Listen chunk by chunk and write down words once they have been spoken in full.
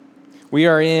We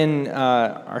are in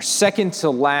our second to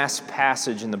last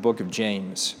passage in the book of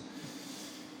James,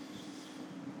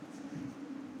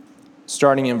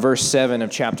 starting in verse 7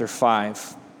 of chapter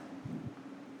 5.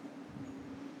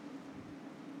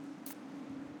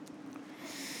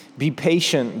 Be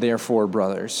patient, therefore,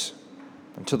 brothers,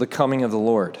 until the coming of the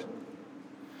Lord.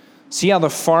 See how the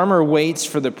farmer waits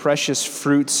for the precious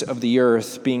fruits of the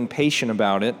earth, being patient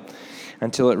about it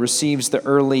until it receives the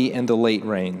early and the late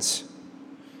rains.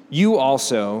 You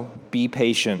also be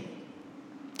patient.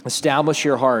 Establish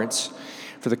your hearts,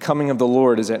 for the coming of the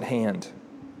Lord is at hand.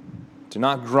 Do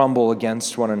not grumble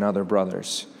against one another,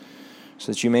 brothers,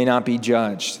 so that you may not be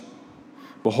judged.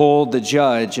 Behold, the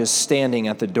judge is standing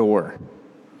at the door.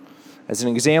 As an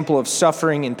example of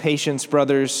suffering and patience,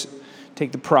 brothers,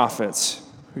 take the prophets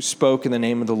who spoke in the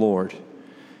name of the Lord.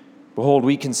 Behold,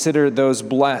 we consider those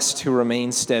blessed who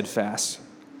remain steadfast.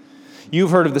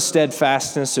 You've heard of the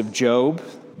steadfastness of Job.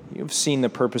 You have seen the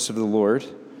purpose of the Lord,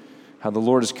 how the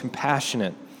Lord is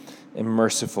compassionate and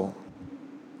merciful.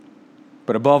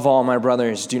 But above all, my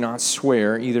brothers, do not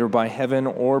swear either by heaven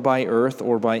or by earth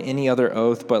or by any other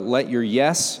oath, but let your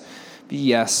yes be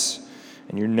yes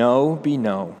and your no be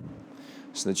no,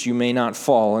 so that you may not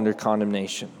fall under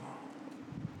condemnation.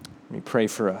 Let me pray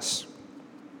for us.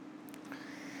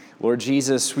 Lord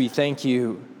Jesus, we thank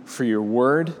you for your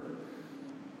word.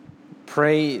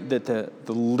 Pray that the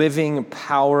living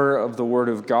power of the word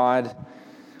of God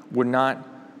would not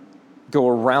go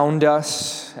around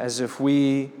us as if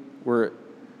we were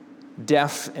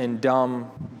deaf and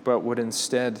dumb, but would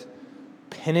instead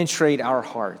penetrate our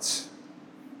hearts,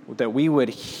 that we would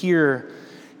hear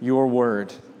your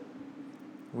word.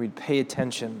 We'd pay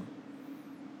attention.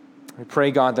 We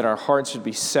pray, God, that our hearts would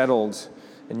be settled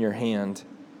in your hand.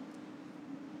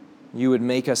 You would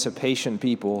make us a patient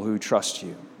people who trust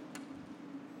you.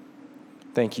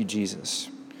 Thank you, Jesus.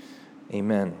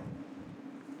 Amen.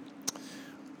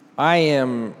 I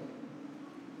am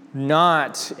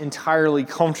not entirely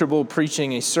comfortable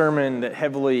preaching a sermon that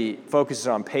heavily focuses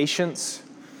on patience.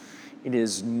 It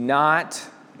is not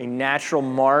a natural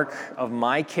mark of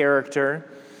my character.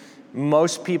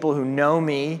 Most people who know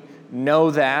me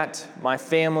know that. My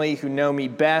family who know me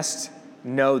best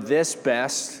know this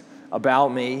best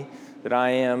about me, that I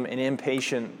am an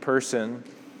impatient person.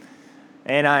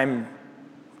 And I'm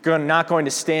not going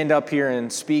to stand up here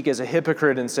and speak as a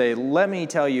hypocrite and say, let me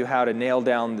tell you how to nail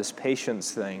down this patience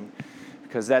thing,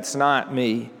 because that's not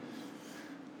me.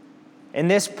 And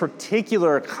this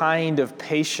particular kind of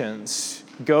patience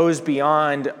goes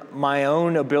beyond my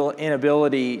own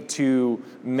inability to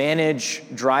manage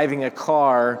driving a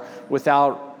car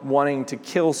without wanting to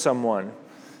kill someone.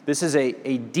 This is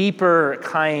a deeper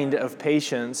kind of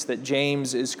patience that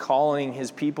James is calling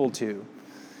his people to.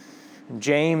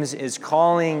 James is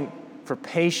calling for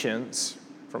patience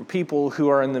from people who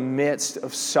are in the midst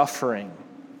of suffering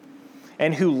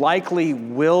and who likely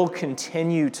will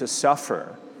continue to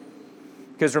suffer.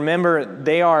 Because remember,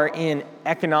 they are in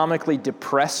economically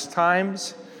depressed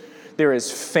times. There is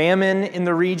famine in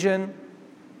the region.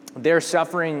 Their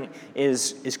suffering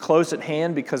is close at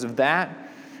hand because of that.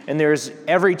 And there's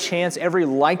every chance, every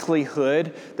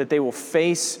likelihood that they will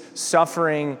face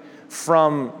suffering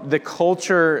from the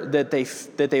culture that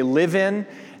they live in.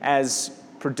 As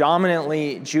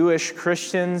predominantly Jewish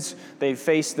Christians, they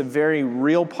face the very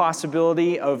real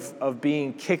possibility of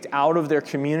being kicked out of their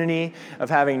community, of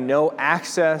having no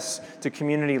access to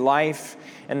community life,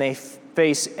 and they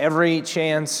face every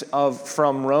chance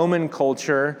from Roman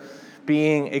culture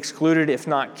being excluded, if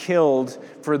not killed,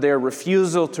 for their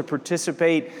refusal to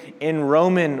participate in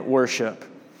Roman worship.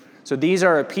 So these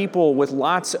are a people with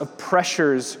lots of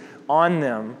pressures on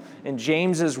them, and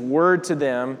James's word to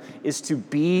them is to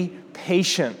be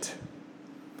patient.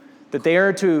 That they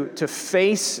are to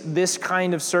face this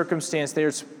kind of circumstance. They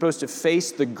are supposed to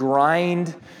face the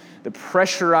grind, the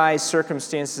pressurized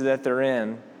circumstances that they're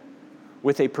in,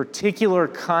 with a particular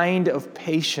kind of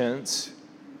patience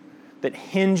that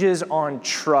hinges on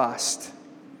trust.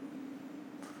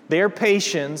 Their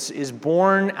patience is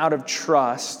born out of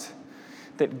trust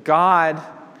that God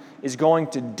is going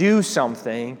to do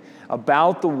something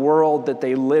about the world that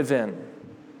they live in.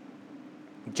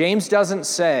 James doesn't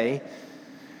say,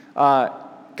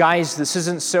 guys, this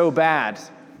isn't so bad.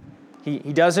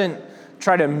 He doesn't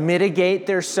try to mitigate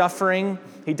their suffering.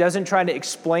 He doesn't try to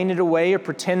explain it away or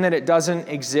pretend that it doesn't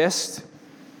exist,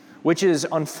 which is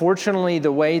unfortunately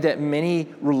the way that many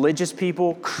religious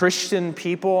people, Christian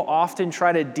people, often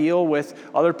try to deal with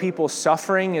other people's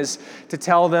suffering, is to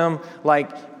tell them,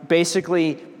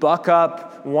 basically, buck up,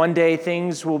 one day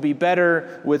things will be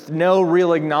better, with no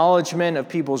real acknowledgement of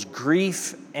people's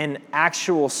grief and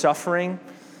actual suffering,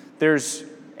 there's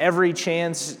every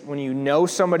chance when you know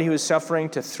somebody who is suffering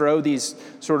to throw these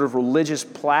sort of religious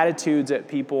platitudes at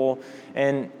people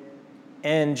and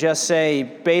just say,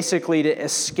 basically, to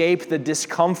escape the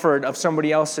discomfort of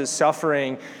somebody else's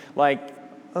suffering, like,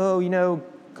 oh,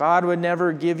 God would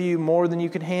never give you more than you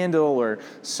could handle, or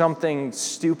something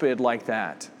stupid like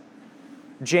that.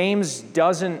 James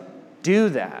doesn't do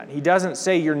that. He doesn't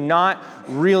say you're not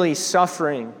really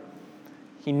suffering.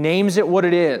 He names it what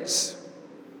it is.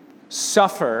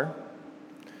 Suffer,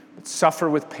 but suffer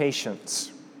with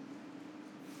patience.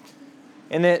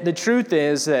 And the truth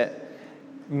is that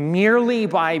merely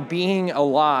by being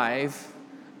alive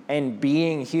and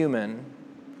being human,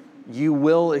 you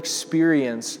will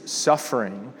experience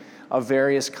suffering of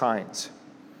various kinds.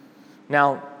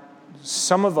 Now,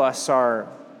 some of us are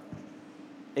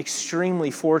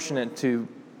extremely fortunate to,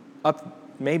 up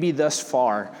maybe thus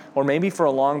far, or maybe for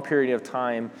a long period of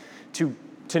time, to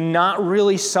not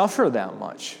really suffer that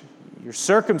much. Your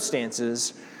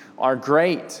circumstances are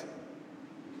great.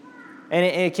 And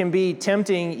it can be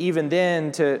tempting even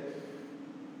then to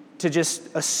just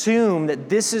assume that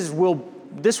this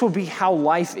will be how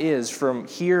life is from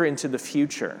here into the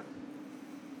future.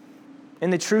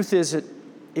 And the truth is that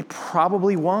it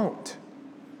probably won't.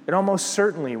 It almost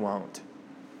certainly won't.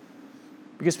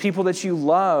 Because people that you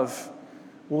love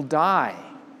will die.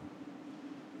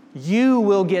 You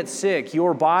will get sick.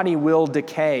 Your body will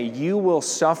decay. You will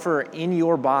suffer in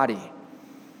your body.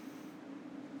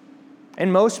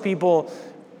 And most people,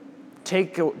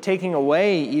 taking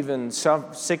away even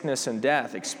some sickness and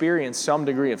death, experience some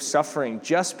degree of suffering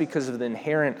just because of the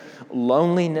inherent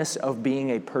loneliness of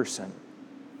being a person.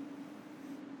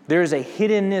 There is a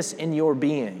hiddenness in your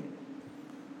being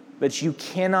that you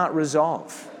cannot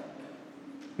resolve.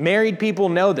 Married people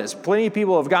know this. Plenty of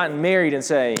people have gotten married and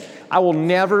say, I will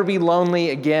never be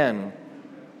lonely again.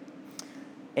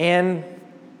 And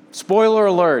spoiler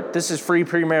alert, this is free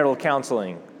premarital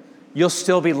counseling. You'll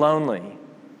still be lonely.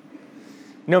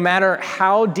 No matter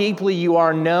how deeply you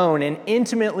are known and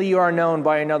intimately you are known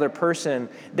by another person,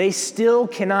 they still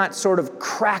cannot sort of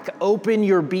crack open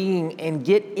your being and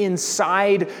get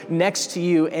inside next to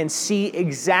you and see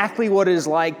exactly what it is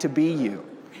like to be you.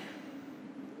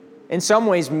 In some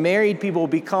ways, married people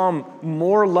become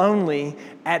more lonely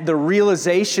at the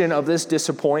realization of this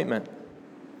disappointment.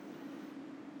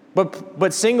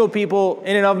 But single people,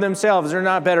 in and of themselves, they're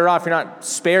not better off. You're not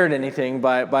spared anything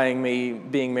by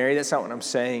being married. That's not what I'm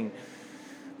saying.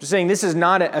 I'm just saying this is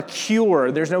not a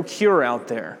cure. There's no cure out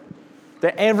there.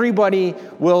 That everybody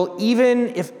will,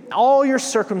 even if all your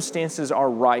circumstances are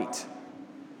right,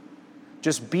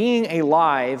 just being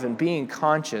alive and being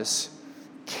conscious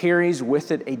carries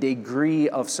with it a degree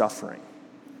of suffering.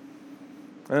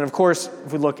 And then, of course,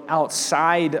 if we look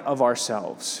outside of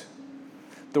ourselves,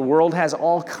 the world has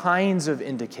all kinds of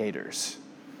indicators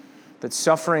that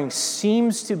suffering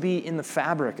seems to be in the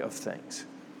fabric of things.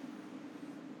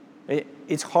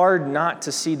 It's hard not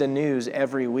to see the news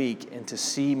every week and to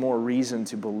see more reason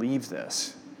to believe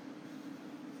this.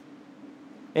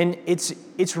 And it's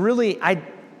really, I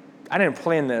didn't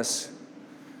plan this.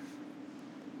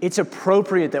 It's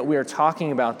appropriate that we are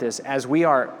talking about this as we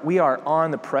are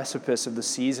on the precipice of the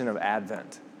season of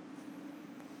Advent.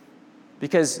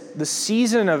 Because the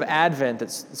season of Advent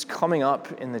that's coming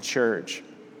up in the church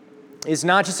is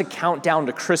not just a countdown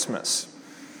to Christmas.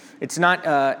 It's not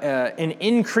an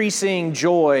increasing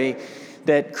joy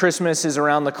that Christmas is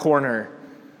around the corner.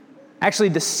 Actually,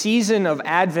 the season of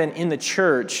Advent in the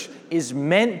church is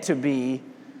meant to be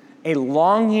a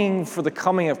longing for the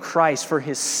coming of Christ, for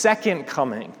his second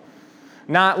coming.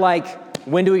 Not like,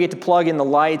 when do we get to plug in the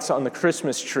lights on the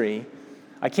Christmas tree?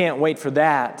 I can't wait for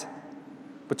that.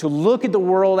 But to look at the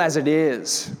world as it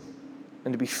is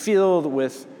and to be filled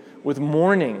with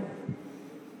mourning,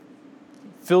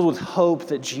 filled with hope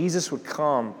that Jesus would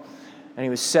come and he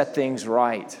would set things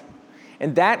right.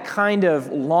 And that kind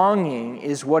of longing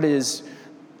is what is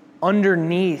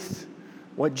underneath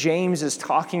what James is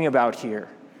talking about here.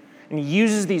 And he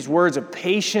uses these words of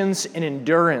patience and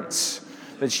endurance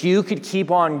that you could keep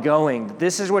on going.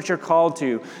 This is what you're called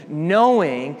to,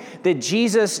 knowing that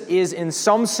Jesus is in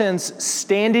some sense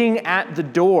standing at the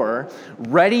door,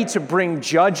 ready to bring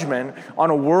judgment on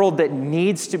a world that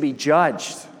needs to be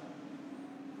judged.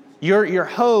 Your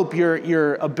hope,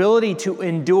 your ability to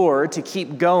endure, to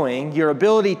keep going, your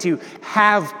ability to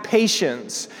have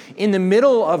patience in the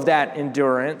middle of that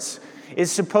endurance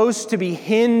is supposed to be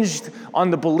hinged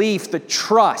on the belief, the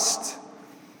trust,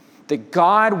 that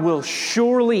God will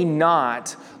surely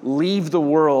not leave the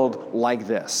world like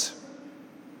this.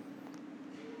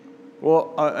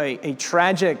 Well, a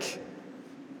tragic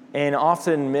and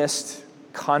often missed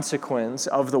consequence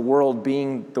of the world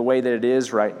being the way that it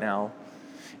is right now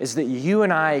is that you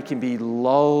and I can be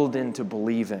lulled into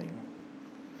believing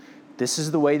this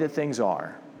is the way that things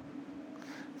are.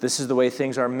 This is the way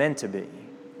things are meant to be.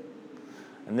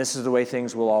 And this is the way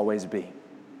things will always be.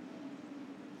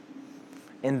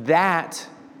 And that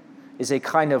is a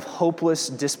kind of hopeless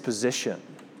disposition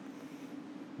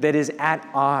that is at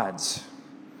odds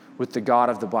with the God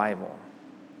of the Bible.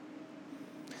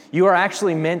 You are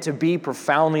actually meant to be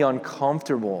profoundly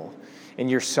uncomfortable in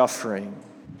your suffering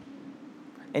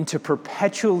and to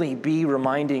perpetually be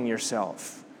reminding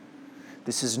yourself,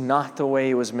 this is not the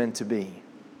way it was meant to be.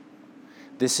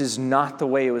 This is not the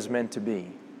way it was meant to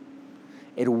be.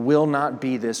 It will not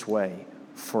be this way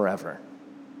forever.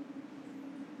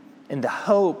 And the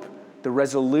hope, the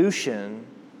resolution,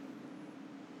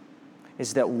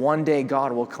 is that one day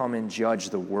God will come and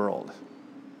judge the world.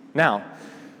 Now,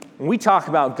 when we talk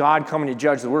about God coming to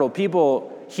judge the world,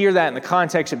 people hear that in the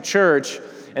context of church,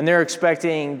 and they're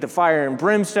expecting the fire and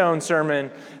brimstone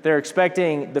sermon. They're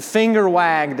expecting the finger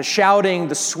wag, the shouting,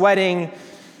 the sweating.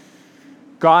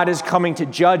 God is coming to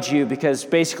judge you because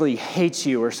basically he hates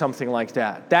you or something like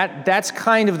that. That's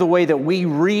kind of the way that we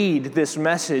read this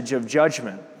message of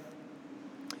judgment.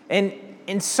 And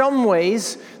in some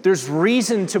ways, there's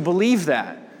reason to believe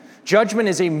that. Judgment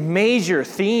is a major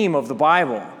theme of the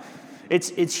Bible.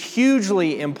 It's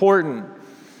hugely important.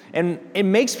 And it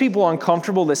makes people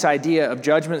uncomfortable, this idea of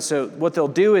judgment. So what they'll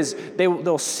do is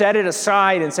they'll set it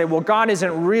aside and say, well, God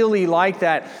isn't really like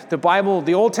that. The Bible,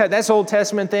 that's Old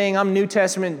Testament thing. I'm New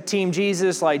Testament team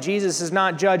Jesus. Like, Jesus is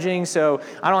not judging, so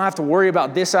I don't have to worry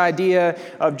about this idea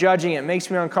of judging. It makes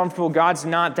me uncomfortable. God's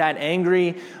not that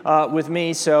angry with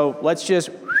me, so let's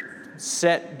just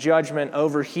set judgment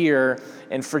over here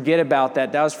and forget about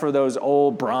that. That was for those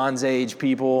old Bronze Age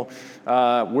people.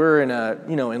 We're in a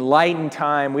enlightened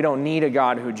time. We don't need a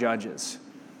God who judges.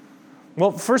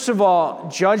 Well, first of all,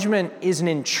 judgment is an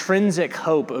intrinsic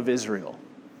hope of Israel.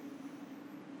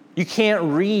 You can't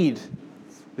read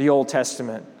the Old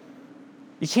Testament.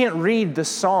 You can't read the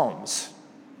Psalms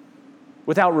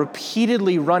without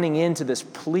repeatedly running into this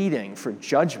pleading for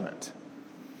judgment.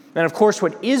 And of course,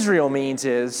 what Israel means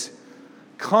is,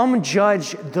 come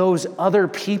judge those other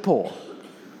people.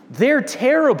 They're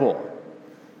terrible.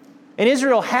 And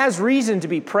Israel has reason to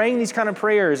be praying these kind of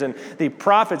prayers, and the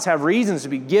prophets have reasons to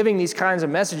be giving these kinds of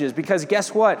messages, because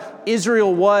guess what?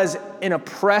 Israel was an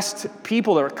oppressed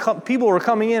people. People were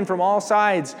coming in from all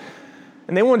sides,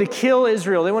 and they wanted to kill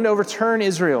Israel. They wanted to overturn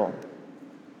Israel.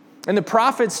 And the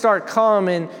prophets start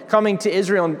coming to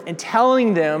Israel and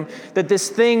telling them that this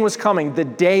thing was coming, the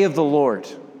day of the Lord.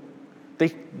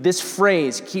 This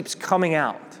phrase keeps coming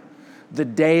out, the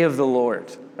day of the Lord.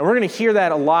 And we're going to hear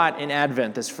that a lot in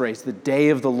Advent, this phrase, the day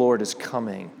of the Lord is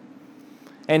coming.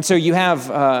 And so you have,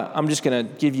 I'm just going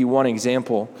to give you one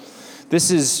example.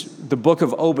 This is the book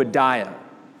of Obadiah.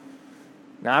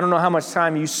 Now, I don't know how much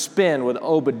time you spend with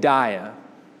Obadiah.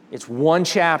 It's one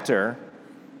chapter.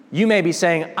 You may be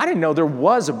saying, I didn't know there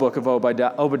was a book of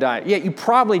Obadiah. Yeah, you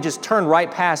probably just turned right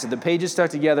past it. The pages stuck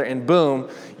together and boom,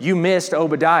 you missed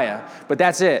Obadiah. But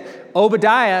that's it.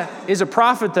 Obadiah is a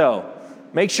prophet though.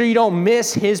 Make sure you don't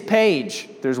miss his page.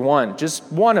 There's one, just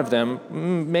one of them,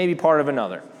 maybe part of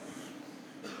another.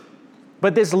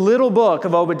 But this little book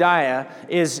of Obadiah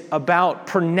is about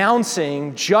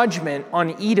pronouncing judgment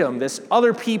on Edom, this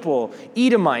other people,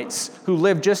 Edomites, who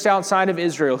lived just outside of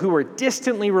Israel, who were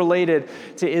distantly related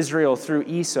to Israel through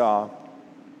Esau.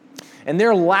 And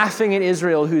they're laughing at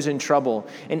Israel, who's in trouble.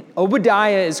 And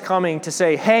Obadiah is coming to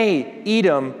say, hey,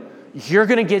 Edom, you're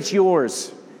going to get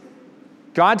yours.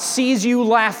 God sees you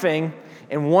laughing,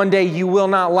 and one day you will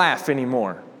not laugh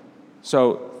anymore.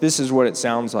 So this is what it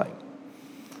sounds like.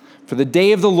 For the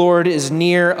day of the Lord is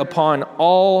near upon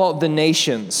all the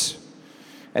nations.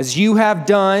 As you have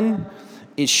done,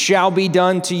 it shall be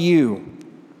done to you.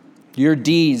 Your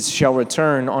deeds shall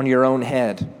return on your own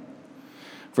head.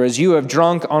 For as you have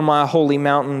drunk on my holy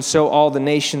mountain, so all the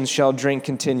nations shall drink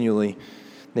continually.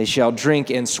 They shall drink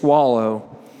and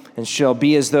swallow, and shall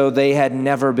be as though they had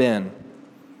never been.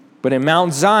 But in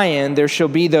Mount Zion there shall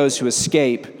be those who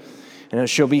escape, and it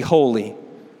shall be holy,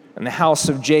 and the house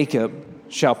of Jacob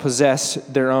shall possess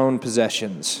their own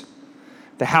possessions.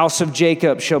 The house of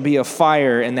Jacob shall be a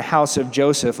fire, and the house of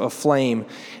Joseph a flame,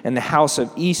 and the house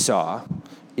of Esau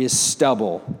is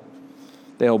stubble.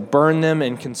 They'll burn them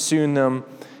and consume them,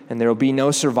 and there will be no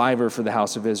survivor for the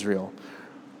house of Israel.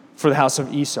 For the house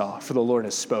of Esau, for the Lord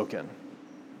has spoken.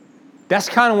 That's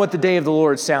kind of what the day of the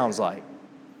Lord sounds like.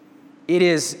 It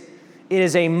is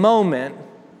a moment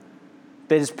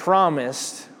that is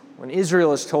promised when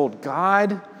Israel is told,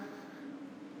 God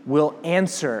will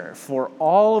answer for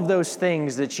all of those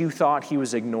things that you thought he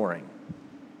was ignoring.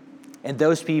 And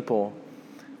those people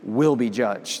will be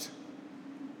judged.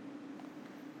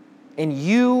 And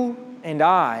you and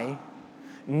I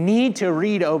need to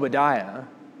read Obadiah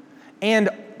and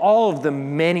all of the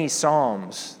many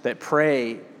Psalms that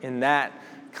pray in that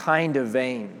kind of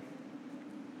vein.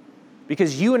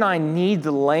 Because you and I need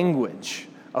the language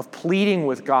of pleading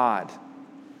with God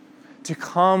to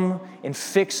come and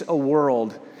fix a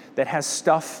world that has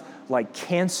stuff like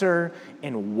cancer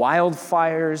and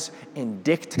wildfires and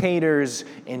dictators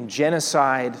and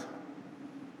genocide.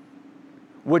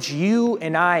 What you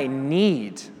and I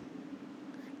need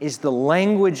is the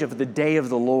language of the day of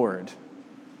the Lord,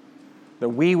 that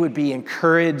we would be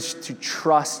encouraged to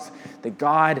trust that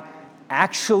God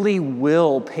actually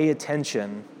will pay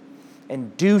attention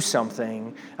and do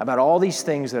something about all these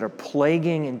things that are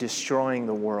plaguing and destroying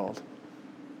the world.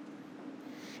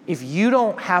 If you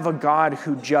don't have a God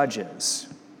who judges,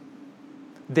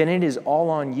 then it is all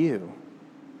on you.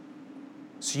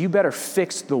 So you better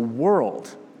fix the world.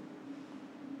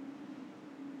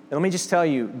 And let me just tell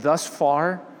you, thus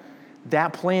far,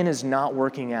 that plan is not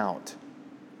working out.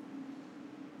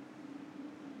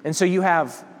 And so you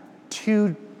have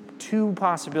two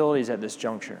possibilities at this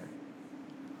juncture.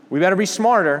 We better be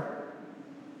smarter.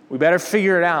 We better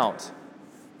figure it out.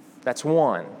 That's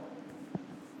one.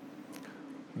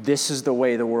 This is the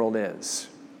way the world is.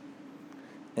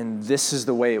 And this is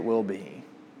the way it will be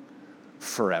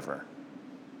forever.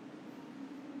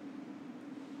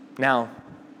 Now,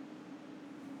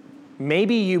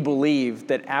 maybe you believe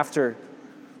that after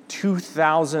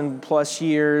 2,000 plus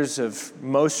years of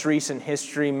most recent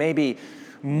history, maybe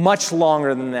much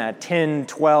longer than that, 10,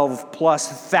 12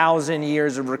 plus thousand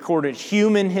years of recorded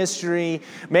human history,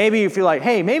 maybe you feel like,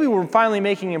 hey, maybe we're finally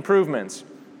making improvements.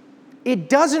 It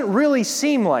doesn't really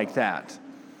seem like that.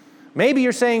 Maybe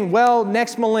you're saying, well,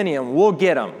 next millennium, we'll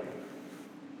get them.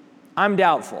 I'm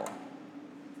doubtful.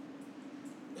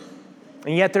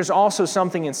 And yet there's also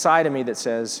something inside of me that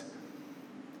says,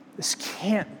 this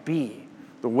can't be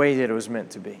the way that it was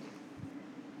meant to be.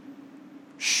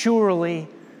 Surely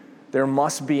there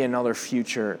must be another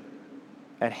future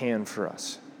at hand for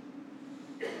us.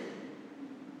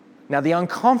 Now, the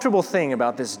uncomfortable thing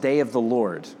about this day of the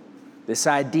Lord, this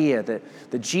idea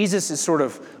that Jesus is sort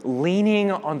of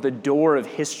leaning on the door of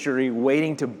history,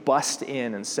 waiting to bust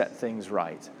in and set things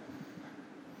right.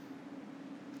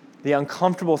 The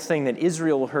uncomfortable thing that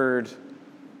Israel heard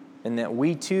and that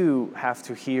we too have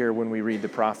to hear when we read the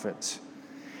prophets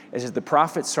is that the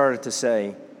prophets started to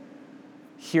say,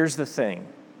 here's the thing.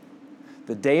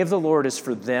 The day of the Lord is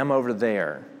for them over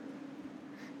there,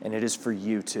 and it is for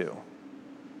you too.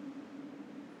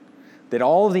 That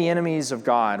all of the enemies of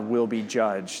God will be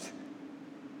judged,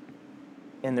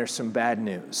 and there's some bad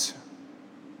news.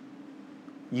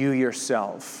 You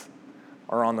yourself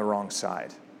are on the wrong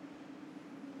side.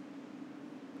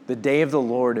 The day of the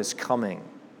Lord is coming,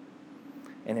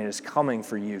 and it is coming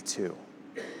for you too.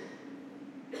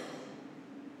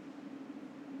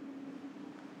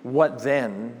 What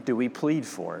then do we plead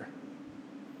for?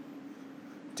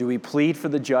 Do we plead for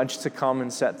the judge to come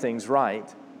and set things right?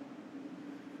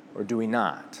 Or do we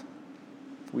not?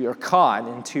 We are caught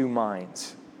in two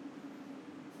minds.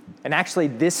 And actually,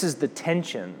 this is the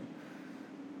tension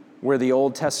where the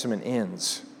Old Testament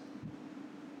ends.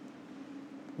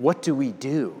 What do we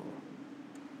do?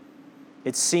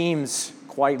 It seems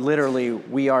quite literally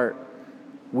we are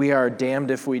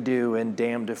damned if we do and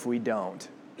damned if we don't.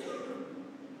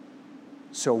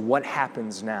 So what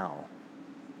happens now?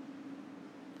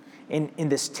 And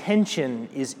this tension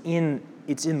is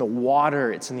it's in the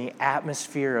water, it's in the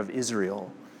atmosphere of Israel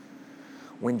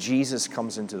when Jesus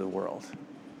comes into the world.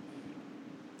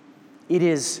 It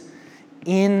is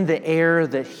in the air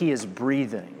that he is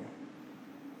breathing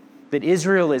that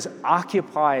Israel is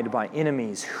occupied by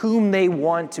enemies whom they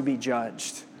want to be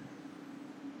judged.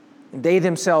 And they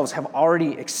themselves have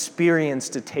already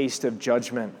experienced a taste of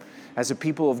judgment as the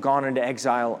people have gone into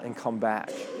exile and come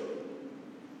back.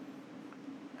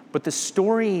 But the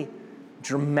story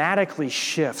dramatically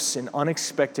shifts in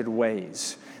unexpected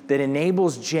ways that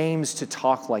enables James to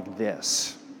talk like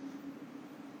this.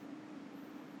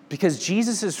 Because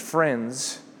Jesus'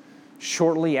 friends,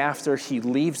 shortly after he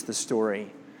leaves the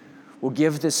story, will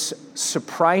give this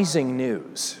surprising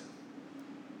news.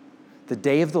 The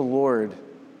day of the Lord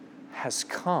has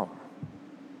come.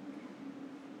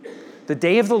 The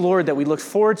day of the Lord that we look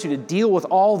forward to deal with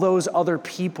all those other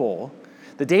people,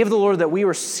 the day of the Lord that we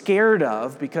were scared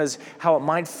of because how it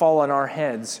might fall on our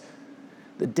heads,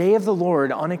 the day of the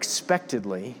Lord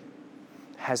unexpectedly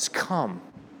has come.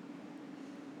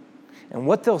 And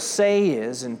what they'll say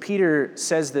is, and Peter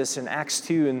says this in Acts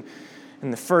 2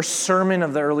 in the first sermon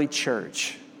of the early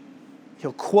church,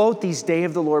 he'll quote these day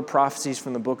of the Lord prophecies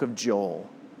from the book of Joel.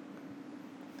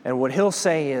 And what he'll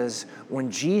say is,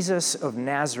 when Jesus of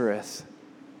Nazareth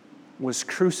was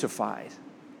crucified,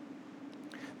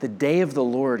 the day of the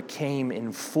Lord came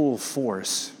in full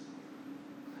force,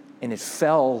 and it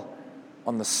fell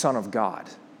on the Son of God.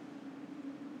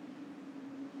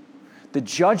 The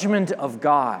judgment of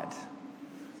God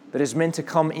that is meant to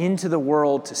come into the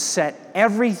world to set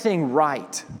everything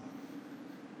right,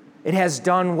 it has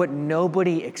done what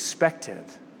nobody expected.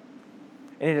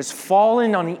 And it has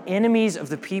fallen on the enemies of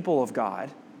the people of God,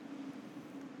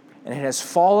 and it has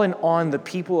fallen on the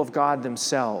people of God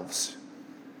themselves.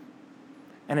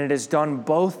 And it has done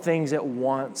both things at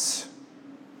once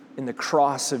in the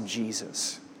cross of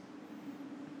Jesus.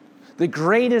 The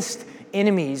greatest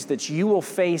enemies that you will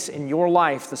face in your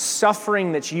life, the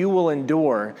suffering that you will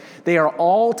endure, they are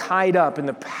all tied up in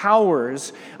the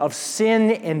powers of sin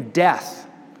and death.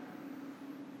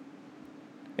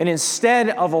 And instead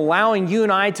of allowing you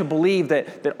and I to believe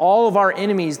that all of our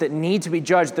enemies that need to be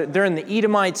judged, that they're in the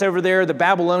Edomites over there, the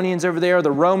Babylonians over there,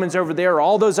 the Romans over there,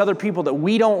 all those other people that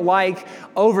we don't like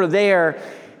over there,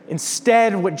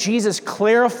 instead what Jesus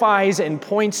clarifies and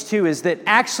points to is that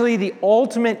actually the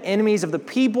ultimate enemies of the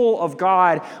people of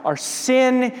God are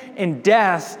sin and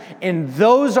death, and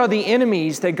those are the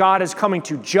enemies that God is coming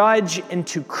to judge and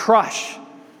to crush.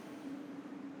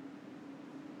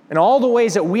 And all the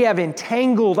ways that we have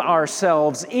entangled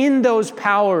ourselves in those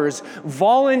powers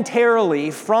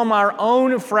voluntarily from our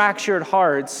own fractured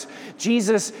hearts,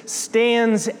 Jesus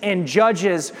stands and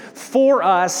judges for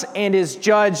us and is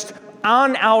judged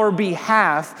on our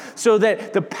behalf, so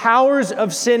that the powers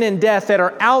of sin and death that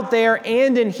are out there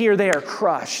and in here, they are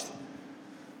crushed.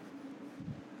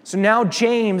 So now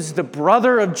James, the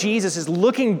brother of Jesus, is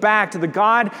looking back to the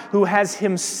God who has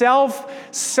himself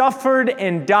suffered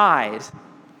and died.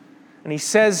 And he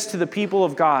says to the people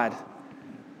of God,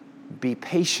 be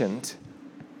patient,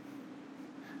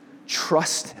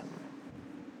 trust him.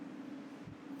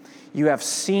 You have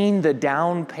seen the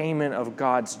down payment of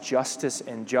God's justice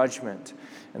and judgment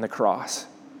in the cross.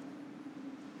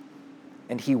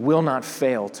 And he will not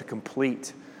fail to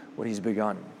complete what he's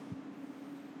begun.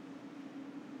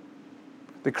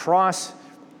 The cross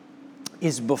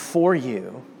is before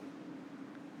you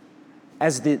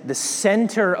as the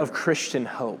center of Christian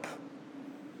hope.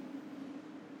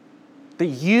 That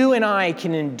you and I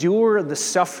can endure the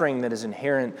suffering that is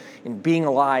inherent in being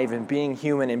alive and being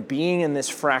human and being in this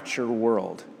fractured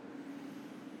world.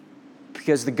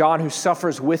 Because the God who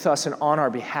suffers with us and on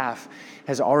our behalf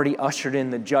has already ushered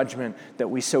in the judgment that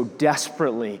we so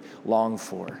desperately long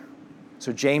for.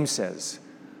 So James says,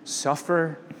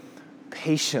 suffer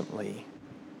patiently.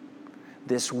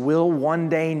 This will one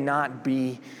day not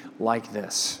be like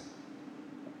this.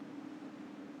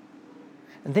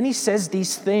 And then he says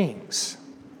these things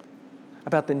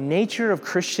about the nature of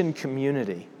Christian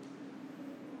community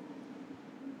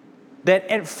that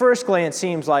at first glance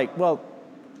seems like, well,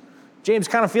 James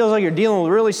kind of feels like you're dealing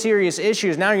with really serious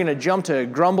issues. Now you're going to jump to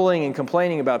grumbling and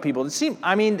complaining about people.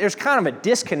 There's kind of a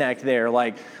disconnect there,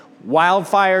 like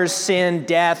wildfires, sin,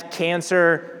 death,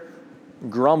 cancer,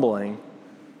 grumbling.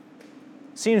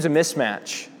 Seems a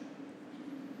mismatch.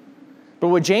 But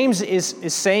what James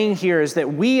is saying here is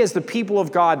that we as the people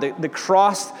of God, the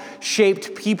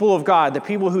cross-shaped people of God, the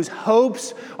people whose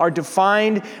hopes are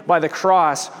defined by the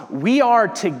cross, we are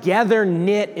together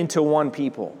knit into one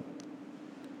people.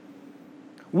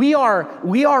 We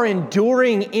are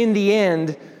enduring in the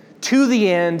end, to the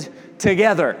end,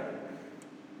 together.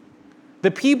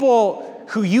 The people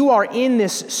who you are in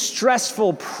this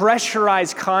stressful,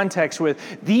 pressurized context with,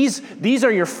 these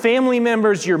are your family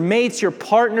members, your mates, your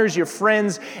partners, your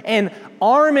friends, and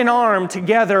arm in arm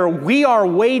together, we are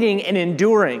waiting and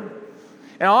enduring.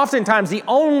 And oftentimes, the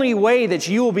only way that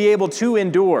you will be able to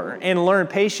endure and learn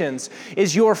patience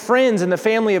is your friends and the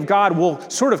family of God will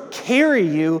sort of carry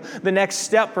you the next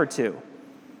step or two.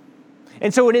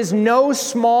 And so it is no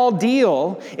small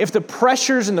deal if the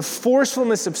pressures and the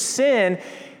forcefulness of sin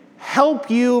help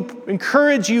you,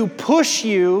 encourage you, push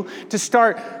you to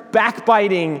start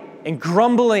backbiting and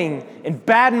grumbling and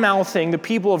bad-mouthing the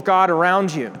people of God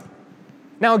around you.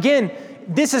 Now again,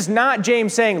 this is not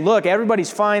James saying, look, everybody's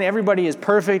fine, everybody is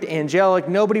perfect, angelic,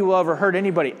 nobody will ever hurt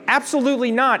anybody. Absolutely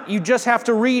not. You just have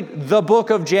to read the book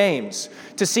of James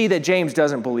to see that James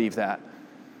doesn't believe that.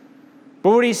 But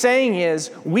what he's saying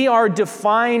is, we are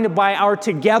defined by our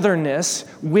togetherness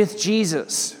with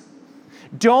Jesus.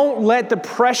 Don't let the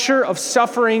pressure of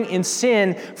suffering in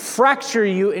sin fracture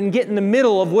you and get in the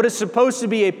middle of what is supposed to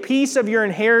be a piece of your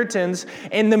inheritance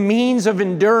and the means of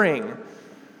enduring.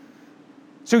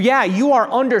 So yeah, you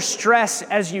are under stress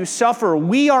as you suffer.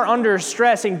 We are under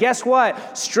stress. And guess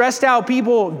what? Stressed out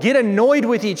people get annoyed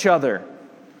with each other.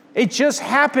 It just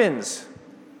happens.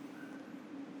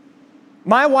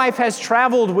 My wife has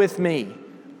traveled with me.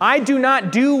 I do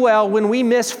not do well when we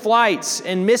miss flights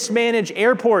and mismanage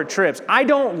airport trips. I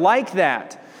don't like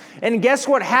that. And guess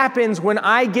what happens when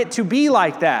I get to be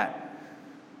like that?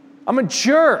 I'm a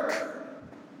jerk.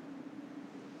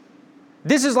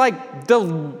 This is like the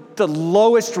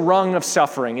lowest rung of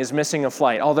suffering is missing a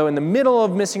flight. Although in the middle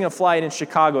of missing a flight in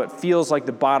Chicago, it feels like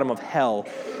the bottom of hell.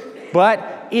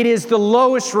 But it is the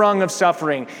lowest rung of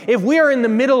suffering. If we are in the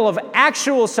middle of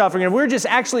actual suffering, and we're just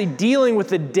actually dealing with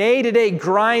the day-to-day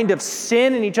grind of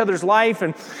sin in each other's life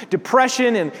and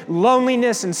depression and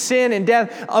loneliness and sin and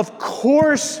death, of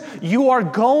course you are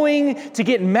going to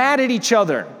get mad at each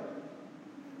other.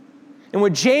 And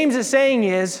what James is saying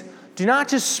is, do not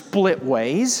just split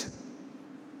ways.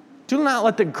 Do not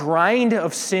let the grind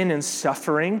of sin and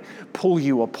suffering pull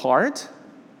you apart.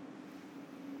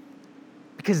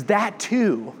 Because that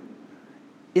too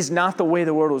is not the way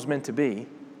the world was meant to be.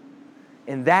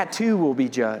 And that too will be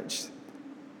judged.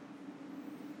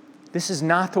 This is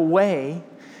not the way.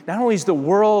 Not only is the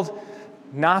world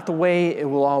not the way it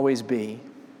will always be,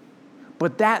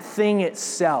 but that thing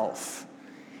itself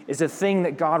is a thing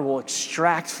that God will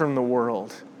extract from the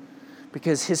world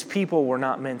because his people were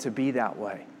not meant to be that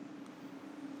way.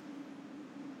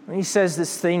 And he says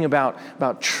this thing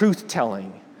about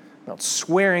truth-telling, about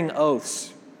swearing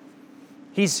oaths.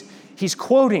 He's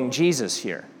quoting Jesus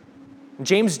here.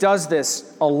 James does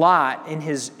this a lot in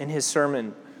his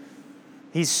sermon.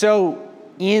 He's so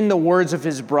in the words of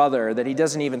his brother that he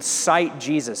doesn't even cite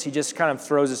Jesus. He just kind of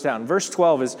throws us down. Verse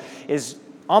 12 is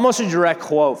almost a direct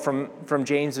quote from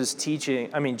Jesus' teaching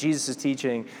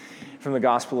from the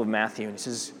Gospel of Matthew. And he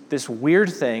says this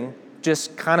weird thing,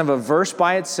 just kind of a verse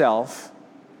by itself.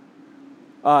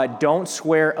 Don't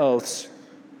swear oaths.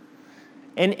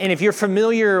 And if you're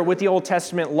familiar with the Old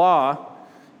Testament law,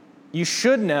 you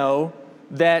should know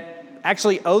that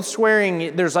actually oath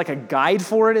swearing, there's like a guide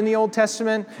for it in the Old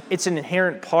Testament. It's an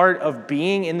inherent part of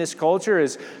being in this culture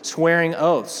is swearing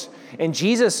oaths. And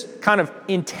Jesus kind of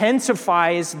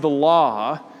intensifies the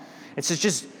law. It says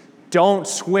just don't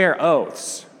swear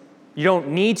oaths. You don't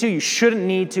need to, you shouldn't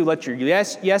need to. Let your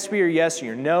yes be your yes and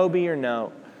your no be your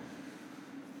no.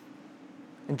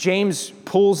 And James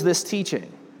pulls this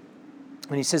teaching.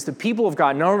 And he says the people of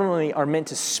God not only are meant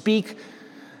to speak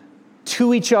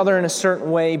to each other in a certain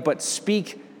way, but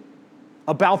speak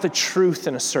about the truth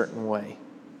in a certain way.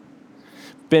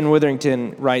 Ben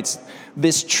Witherington writes,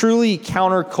 this truly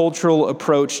countercultural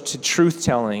approach to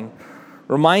truth-telling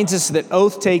reminds us that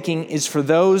oath-taking is for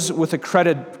those with a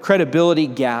credibility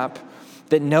gap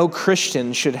that no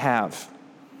Christian should have.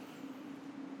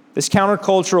 This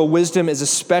countercultural wisdom is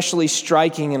especially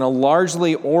striking in a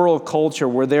largely oral culture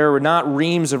where there are not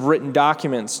reams of written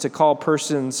documents to call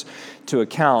persons to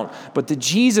account. But the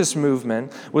Jesus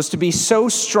movement was to be so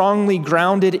strongly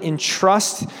grounded in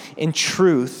trust and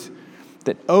truth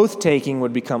that oath-taking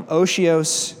would become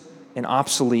osios and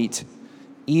obsolete,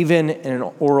 even in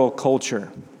an oral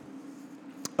culture.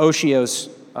 Osios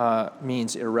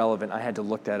means irrelevant. I had to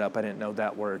look that up. I didn't know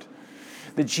that word.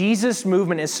 The Jesus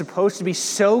movement is supposed to be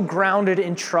so grounded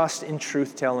in trust and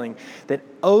truth-telling that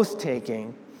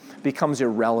oath-taking becomes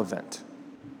irrelevant.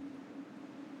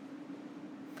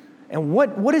 And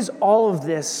what does all of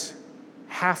this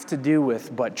have to do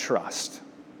with but trust?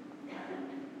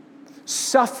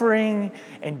 Suffering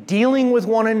and dealing with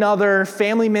one another,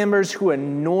 family members who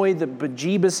annoy the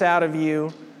bejeebus out of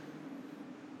you,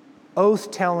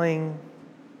 oath-telling,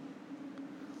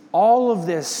 all of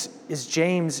this is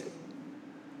James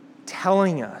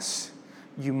telling us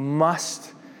you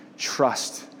must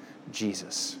trust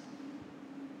Jesus.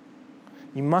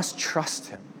 You must trust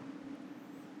him.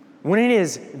 When it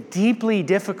is deeply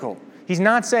difficult, he's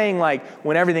not saying like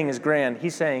when everything is grand.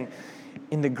 He's saying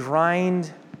in the grind,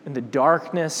 in the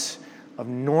darkness of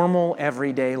normal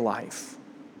everyday life,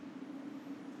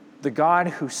 the God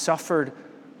who suffered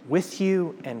with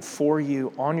you and for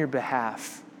you on your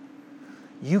behalf,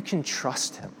 you can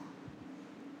trust him.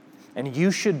 And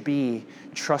you should be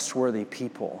trustworthy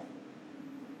people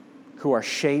who are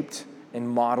shaped and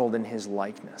modeled in his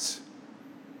likeness.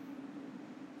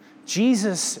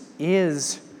 Jesus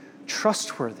is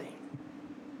trustworthy.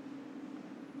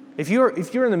 If you're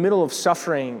in the middle of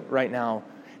suffering right now,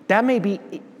 that may be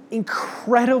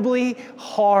incredibly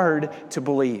hard to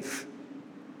believe.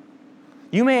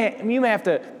 You may have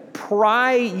to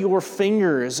pry your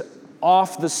fingers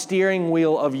off the steering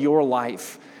wheel of your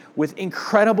life with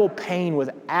incredible pain,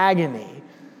 with agony,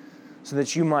 so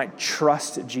that you might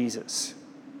trust Jesus.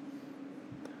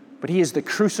 But he is the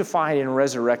crucified and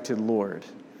resurrected Lord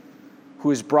who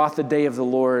has brought the day of the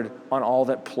Lord on all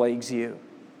that plagues you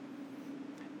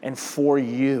and for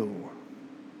you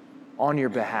on your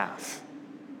behalf.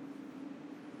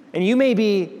 And you may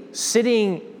be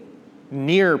sitting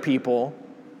near people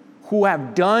who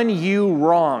have done you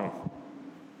wrong.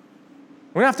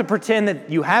 We don't have to pretend that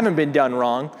you haven't been done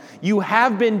wrong. You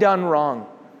have been done wrong.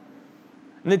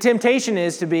 And the temptation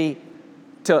is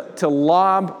to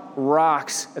lob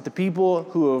rocks at the people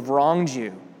who have wronged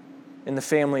you in the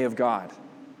family of God.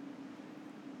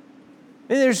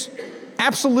 And there's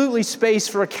absolutely space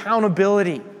for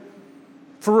accountability,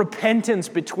 for repentance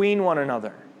between one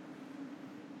another.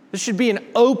 There should be an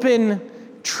open,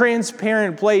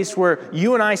 transparent place where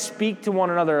you and I speak to one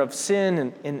another of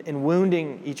sin and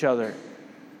wounding each other.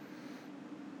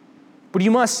 But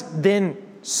you must then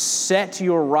set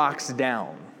your rocks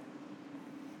down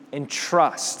and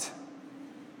trust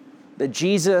that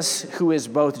Jesus, who is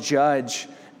both judge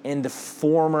and the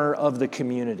former of the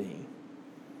community,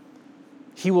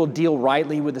 he will deal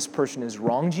rightly with this person who has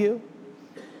wronged you,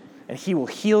 and he will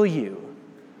heal you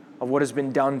of what has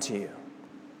been done to you.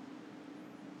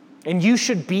 And you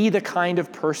should be the kind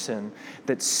of person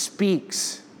that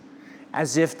speaks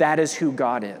as if that is who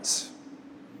God is.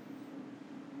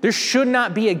 There should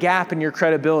not be a gap in your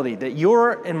credibility, that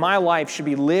your and my life should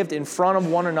be lived in front of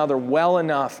one another well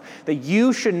enough that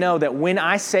you should know that when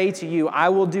I say to you, I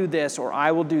will do this or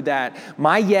I will do that,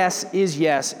 my yes is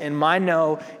yes and my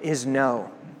no is no.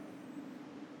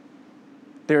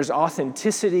 There's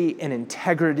authenticity and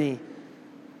integrity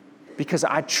because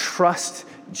I trust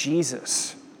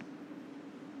Jesus.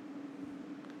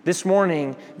 This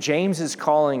morning, James is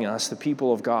calling us, the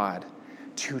people of God,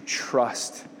 to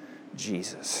trust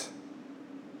Jesus.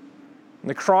 And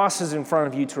the cross is in front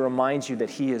of you to remind you that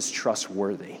he is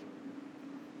trustworthy,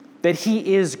 that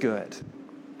he is good,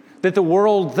 that the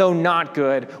world, though not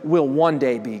good, will one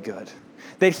day be good,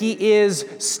 that he is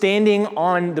standing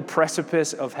on the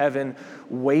precipice of heaven,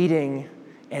 waiting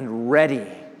and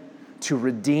ready to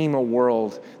redeem a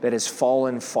world that has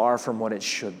fallen far from what it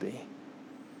should be.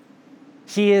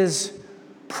 He is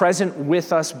present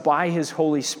with us by his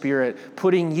Holy Spirit,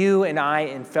 putting you and I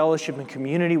in fellowship and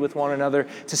community with one another,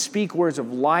 to speak words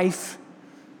of life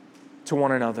to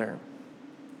one another,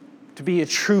 to be a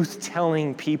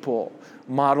truth-telling people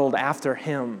modeled after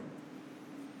him.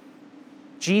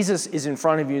 Jesus is in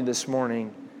front of you this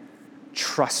morning.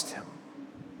 Trust him.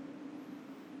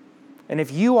 And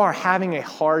if you are having a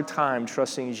hard time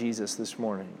trusting Jesus this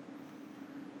morning,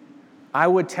 I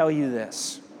would tell you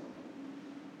this.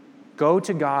 Go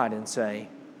to God and say,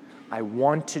 I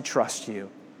want to trust you.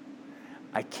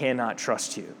 I cannot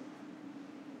trust you.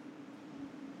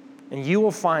 And you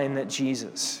will find that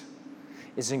Jesus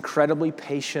is incredibly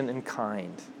patient and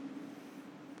kind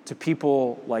to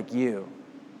people like you.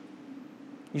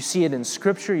 You see it in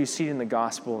Scripture, you see it in the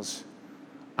Gospels.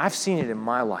 I've seen it in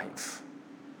my life.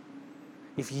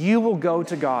 If you will go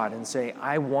to God and say,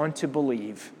 I want to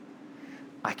believe,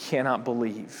 I cannot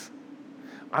believe.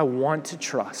 I want to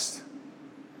trust.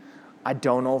 I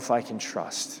don't know if I can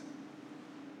trust.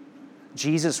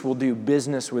 Jesus will do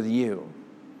business with you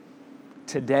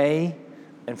today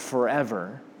and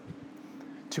forever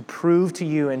to prove to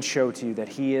you and show to you that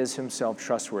he is himself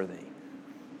trustworthy,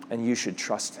 and you should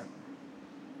trust him.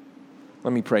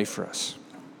 Let me pray for us.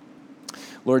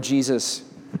 Lord Jesus,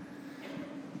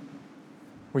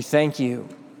 we thank you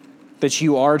that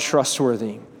you are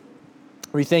trustworthy.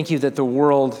 We thank you that the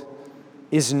world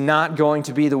is not going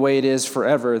to be the way it is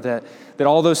forever, that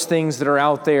all those things that are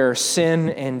out there, sin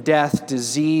and death,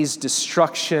 disease,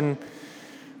 destruction,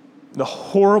 the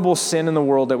horrible sin in the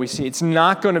world that we see, it's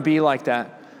not going to be like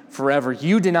that forever.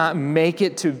 You did not make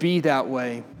it to be that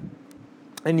way,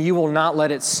 and you will not let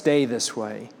it stay this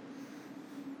way.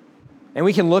 And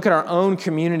we can look at our own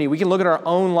community, we can look at our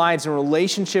own lives in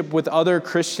relationship with other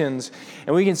Christians,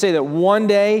 and we can say that one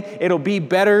day it'll be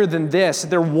better than this.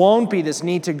 There won't be this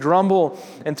need to grumble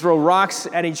and throw rocks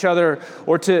at each other,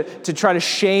 or to try to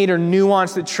shade or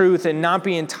nuance the truth and not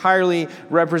be entirely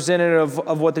representative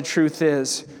of what the truth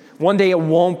is. One day it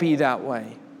won't be that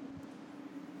way.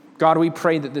 God, we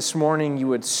pray that this morning you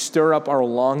would stir up our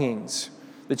longings,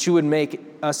 that you would make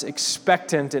us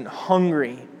expectant and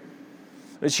hungry,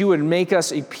 that you would make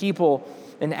us a people,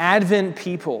 an Advent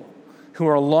people, who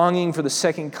are longing for the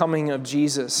second coming of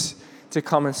Jesus to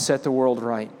come and set the world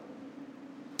right.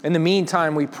 In the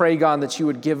meantime, we pray, God, that you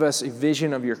would give us a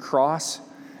vision of your cross,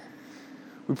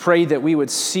 We pray that we would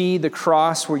see the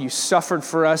cross where you suffered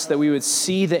for us, that we would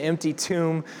see the empty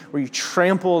tomb where you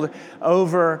trampled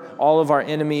over all of our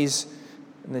enemies,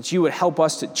 and that you would help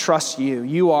us to trust you.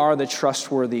 You are the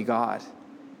trustworthy God.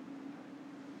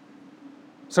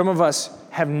 Some of us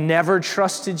have never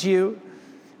trusted you.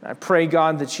 I pray,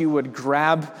 God, that you would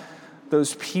grab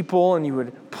those people and you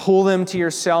would pull them to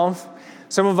yourself.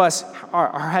 Some of us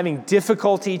are having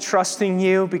difficulty trusting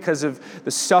you because of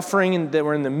the suffering that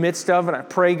we're in the midst of. And I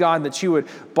pray, God, that you would,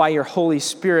 by your Holy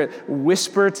Spirit,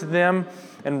 whisper to them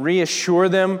and reassure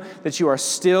them that you are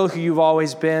still who you've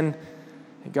always been.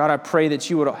 And God, I pray that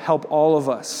you would help all of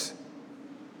us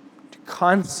to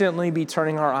constantly be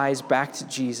turning our eyes back to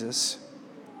Jesus,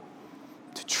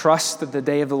 to trust that the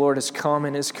day of the Lord has come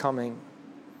and is coming,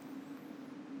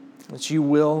 that you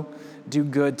will do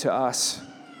good to us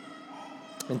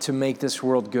and to make this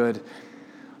world good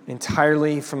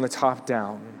entirely from the top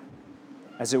down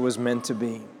as it was meant to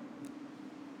be.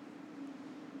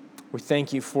 We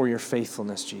thank you for your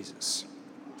faithfulness, Jesus.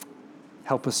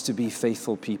 Help us to be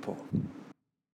faithful people.